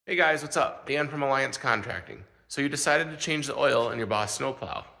Hey guys, what's up? Dan from Alliance Contracting. So you decided to change the oil in your Boss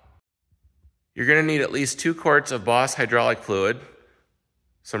snowplow. You're going to need at least 2 quarts of Boss hydraulic fluid,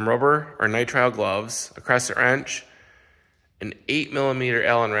 some rubber or nitrile gloves, a crescent wrench, an 8mm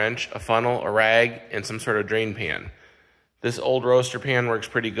Allen wrench, a funnel, a rag, and some sort of drain pan. This old roaster pan works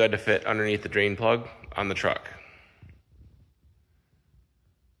pretty good to fit underneath the drain plug on the truck.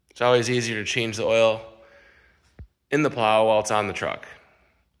 It's always easier to change the oil in the plow while it's on the truck.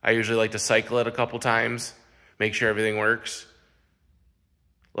 I usually like to cycle it a couple times, make sure everything works,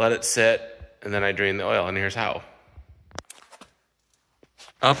 let it sit, and then I drain the oil, and here's how.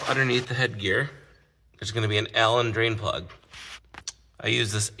 Up underneath the headgear, there's going to be an Allen drain plug. I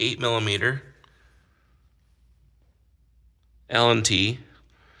use this 8mm Allen T.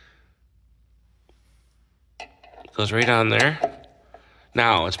 It goes right on there.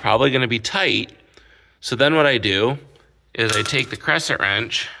 Now, it's probably going to be tight, so then what I do is I take the crescent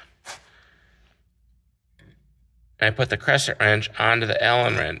wrench, and I put the crescent wrench onto the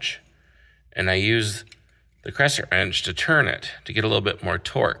Allen wrench, and I use the crescent wrench to turn it to get a little bit more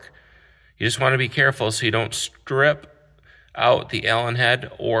torque. You just want to be careful so you don't strip out the Allen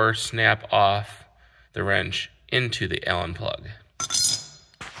head or snap off the wrench into the Allen plug.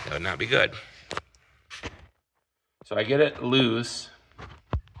 That would not be good. So I get it loose.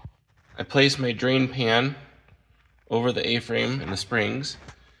 I place my drain pan over the A-frame and the springs,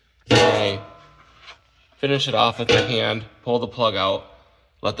 and I finish it off with my hand, pull the plug out,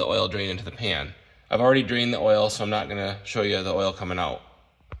 let the oil drain into the pan. I've already drained the oil, so I'm not going to show you the oil coming out.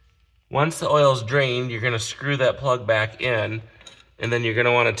 Once the oil is drained, you're going to screw that plug back in, and then you're going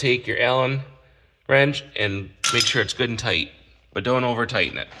to want to take your Allen wrench and make sure it's good and tight, but don't over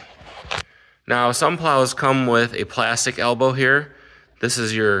tighten it. Now, some plows come with a plastic elbow here. This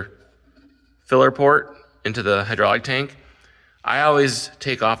is your filler port into the hydraulic tank. I always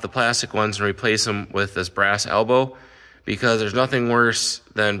take off the plastic ones and replace them with this brass elbow, because there's nothing worse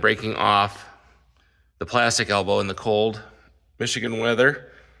than breaking off the plastic elbow in the cold Michigan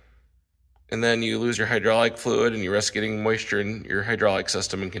weather, and then you lose your hydraulic fluid and you risk getting moisture in your hydraulic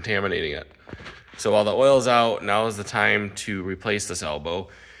system and contaminating it. So while the oil's out, now is the time to replace this elbow,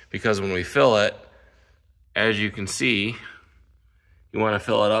 because when we fill it, as you can see, you want to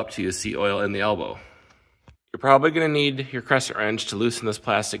fill it up till you see oil in the elbow. You're probably going to need your crescent wrench to loosen this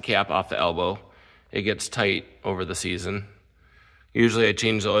plastic cap off the elbow. It gets tight over the season. Usually I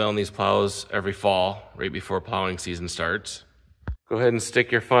change the oil in these plows every fall, right before plowing season starts. Go ahead and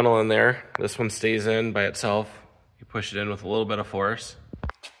stick your funnel in there. This one stays in by itself. You push it in with a little bit of force.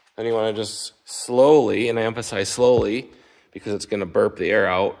 Then you want to just slowly, and I emphasize slowly, because it's going to burp the air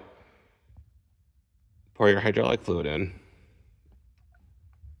out, pour your hydraulic fluid in.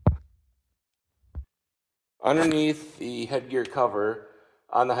 Underneath the headgear cover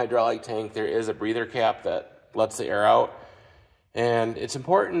on the hydraulic tank, there is a breather cap that lets the air out. And it's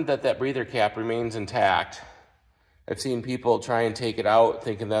important that that breather cap remains intact. I've seen people try and take it out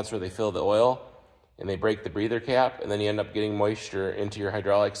thinking that's where they fill the oil, and they break the breather cap, and then you end up getting moisture into your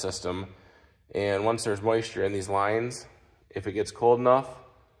hydraulic system. And once there's moisture in these lines, if it gets cold enough,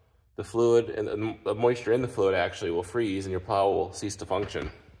 the fluid and the moisture in the fluid actually will freeze and your plow will cease to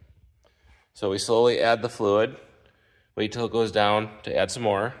function. So we slowly add the fluid, wait till it goes down to add some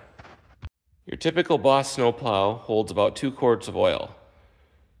more. Your typical Boss snowplow holds about 2 quarts of oil.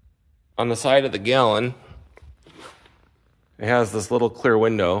 On the side of the gallon, it has this little clear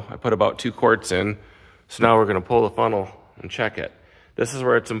window. I put about 2 quarts in, so now we're going to pull the funnel and check it. This is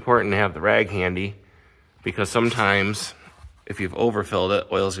where it's important to have the rag handy, because sometimes if you've overfilled it,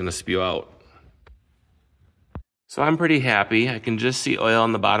 oil is going to spew out. So I'm pretty happy. I can just see oil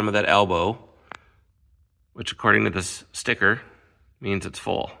on the bottom of that elbow, which according to this sticker means it's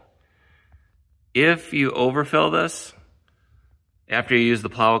full. If you overfill this, after you use the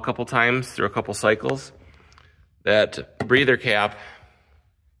plow a couple times through a couple cycles, that breather cap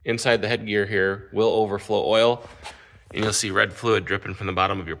inside the headgear here will overflow oil, and you'll see red fluid dripping from the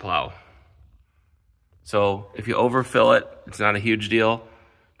bottom of your plow. So if you overfill it, it's not a huge deal,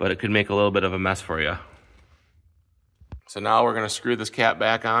 but it could make a little bit of a mess for you. So now we're going to screw this cap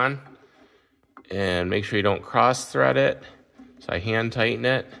back on and make sure you don't cross thread it. So I hand tighten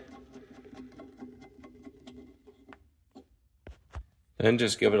it. Then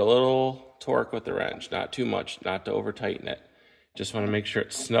just give it a little torque with the wrench, not too much, not to over tighten it. Just want to make sure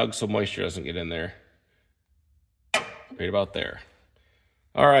it's snug so moisture doesn't get in there. Right about there.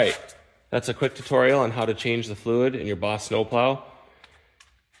 All right, that's a quick tutorial on how to change the fluid in your Boss snowplow.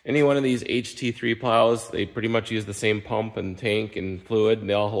 Any one of these RT3 plows, they pretty much use the same pump and tank and fluid, and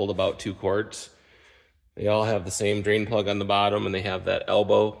they all hold about 2 quarts. They all have the same drain plug on the bottom, and they have that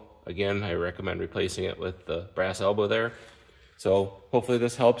elbow. Again, I recommend replacing it with the brass elbow there. So hopefully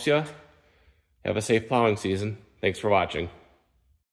this helps you. Have a safe plowing season. Thanks for watching.